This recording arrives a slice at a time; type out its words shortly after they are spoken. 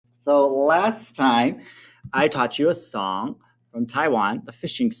So last time I taught you a song from Taiwan, a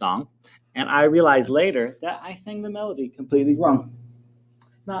fishing song, and I realized later that I sang the melody completely wrong.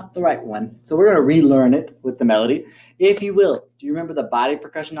 It's not the right one. So we're going to relearn it with the melody. If you will, do you remember the body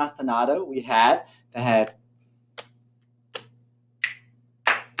percussion ostinato we had that had.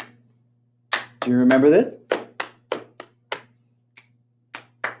 Do you remember this?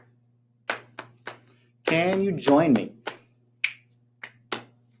 Can you join me?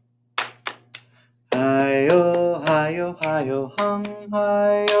 Hi-yo, hi-yo, hi-yo, hung,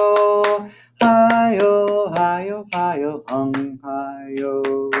 hi-yo. Hi-yo, hi-yo, hi-yo, hung,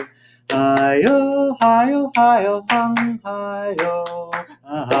 hi-yo. Hi-yo, hi-yo, hi-yo, hung, hi-yo.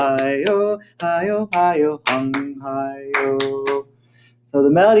 Hi-yo, hi-yo, hi-yo, hung, hi-yo. So the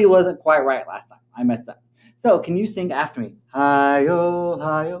melody wasn't quite right last time. I messed up. So can you sing after me? Hi-yo,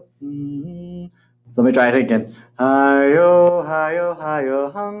 hi-yo. So let me try it again. Hi-yo, hi-yo, hi-yo,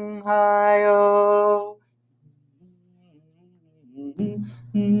 hung, hi-yo.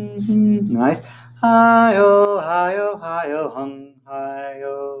 Nice. Hi-yo, hi-yo, hi-yo, hung,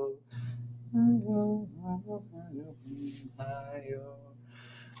 hi-yo. Hi-yo, hi-yo, hi-yo, hi-yo.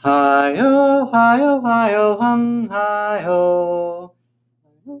 Hi-yo, hi-yo, hi-yo, hung, hi-yo.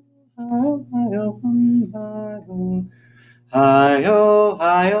 Hi-yo, hi-yo, hung, hi-yo. Hi-yo,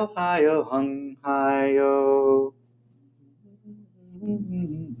 hi-yo, hi-yo, hung, hi-yo.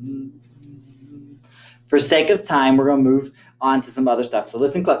 For sake of time, we're going to move on to some other stuff. So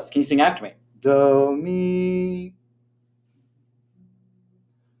listen close. Can you sing after me? Do, mi.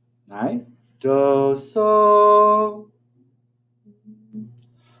 Nice. Do, so.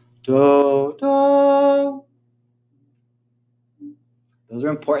 Do, do. Those are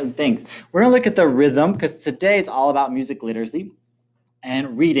important things. We're going to look at the rhythm because today is all about music literacy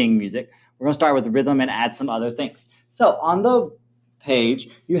and reading music. We're going to start with the rhythm and add some other things. So on the page,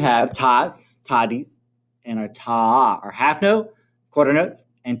 you have tas, toddies, and our ta, our half note, quarter notes,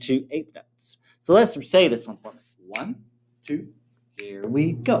 and 2 eighth notes. So let's say this one for me. 1, 2, here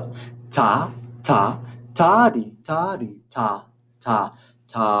we go. Ta, ta, toddy, toddy, ta, ta,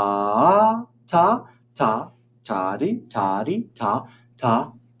 ta, ta, ta, toddy, toddy, ta,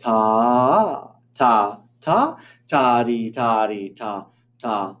 ta, ta, ta, ta, toddy, toddy, ta,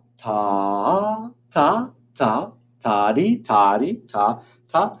 ta, ta, ta, ta, toddy, toddy, ta,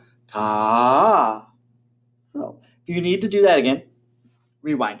 ta, ta. So if you need to do that again,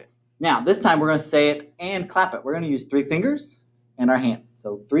 rewind it. Now, this time we're going to say it and clap it. We're going to use 3 fingers and our hand.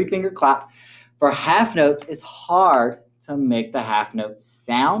 So 3-finger clap. For half notes, it's hard to make the half notes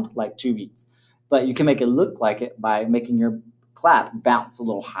sound like 2 beats, but you can make it look like it by making your clap bounce a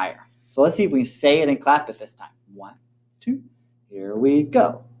little higher. So let's see if we can say it and clap it this time. 1, 2, here we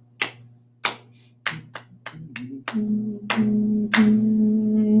go.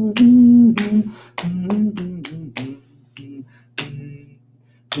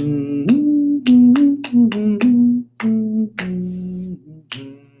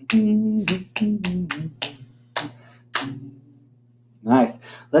 Nice.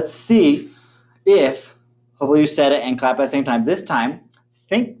 Let's see if, hopefully you said it and clap at the same time. This time,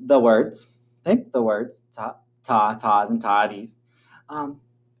 think the words, ta, ta, tas, and toddies,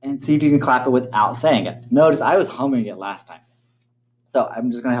 and see if you can clap it without saying it. Notice I was humming it last time. So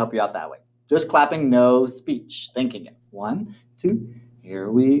I'm just going to help you out that way. Just clapping, no speech, thinking it. 1, 2, here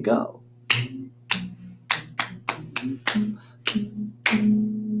we go.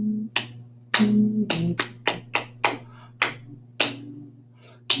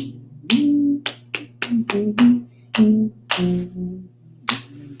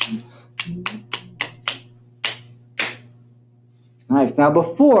 Nice. Now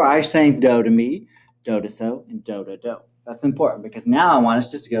before I sang do to mi, do to so, and do to do. That's important because now I want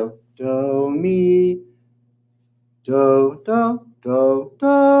us just to go do mi, do do do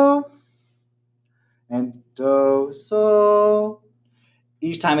do, and do so.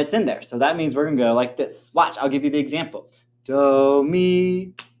 Each time it's in there. So that means we're gonna go like this. Watch, I'll give you the example. Do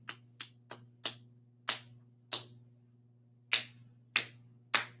mi.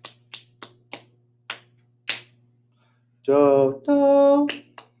 Do do.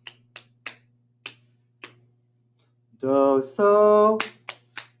 Do so.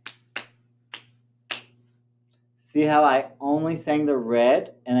 See how I only sang the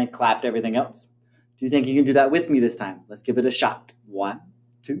red and then clapped everything else? Do you think you can do that with me this time? Let's give it a shot. 1,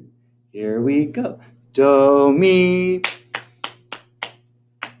 2, here we go. Do mi.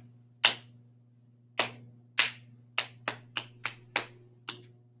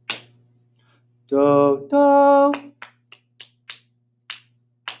 Do do.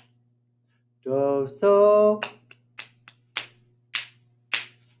 Do so.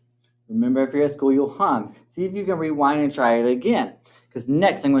 Remember, if you're at school, you'll hum. See if you can rewind and try it again. Because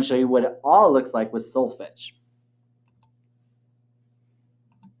next, I'm going to show you what it all looks like with solfege.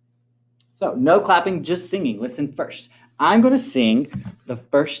 So, no clapping, just singing. Listen first. I'm going to sing the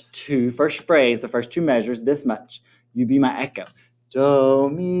first phrase, the first two measures, this much. You be my echo. Do,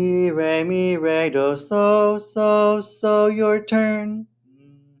 mi, re, do, so, your turn.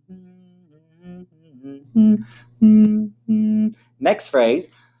 Next phrase.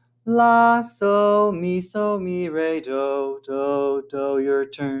 La, so, mi, re, do, your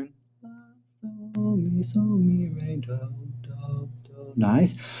turn. La, so, mi, re, do.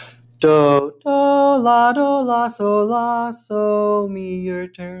 Nice. Do, la, so, mi, your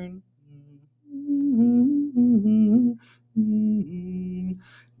turn.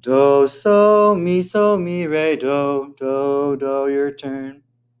 Do, so, mi, re, do, your turn.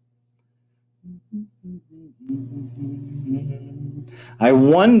 I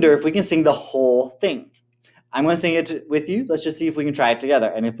wonder if we can sing the whole thing. I'm going to sing it with you. Let's just see if we can try it together.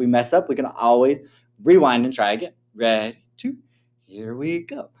 And if we mess up, we can always rewind and try again. Ready, two, here we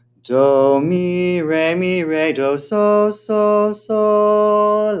go. Do, mi, re, do, so, la,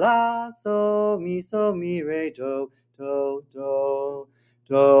 so, mi, re, do,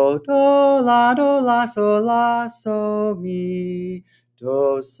 la, so, mi,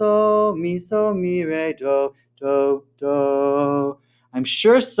 do, so, mi, re, do. I'm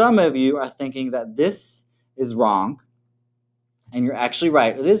sure some of you are thinking that this is wrong, and you're actually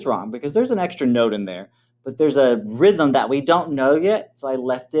right. It is wrong because there's an extra note in there, but there's a rhythm that we don't know yet, so I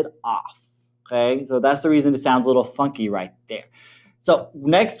left it off. Okay, so that's the reason it sounds a little funky right there. So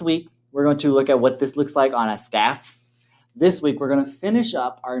next week, we're going to look at what this looks like on a staff. This week, we're going to finish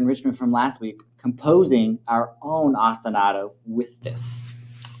up our enrichment from last week, composing our own ostinato with this.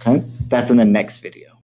 Okay, that's in the next video.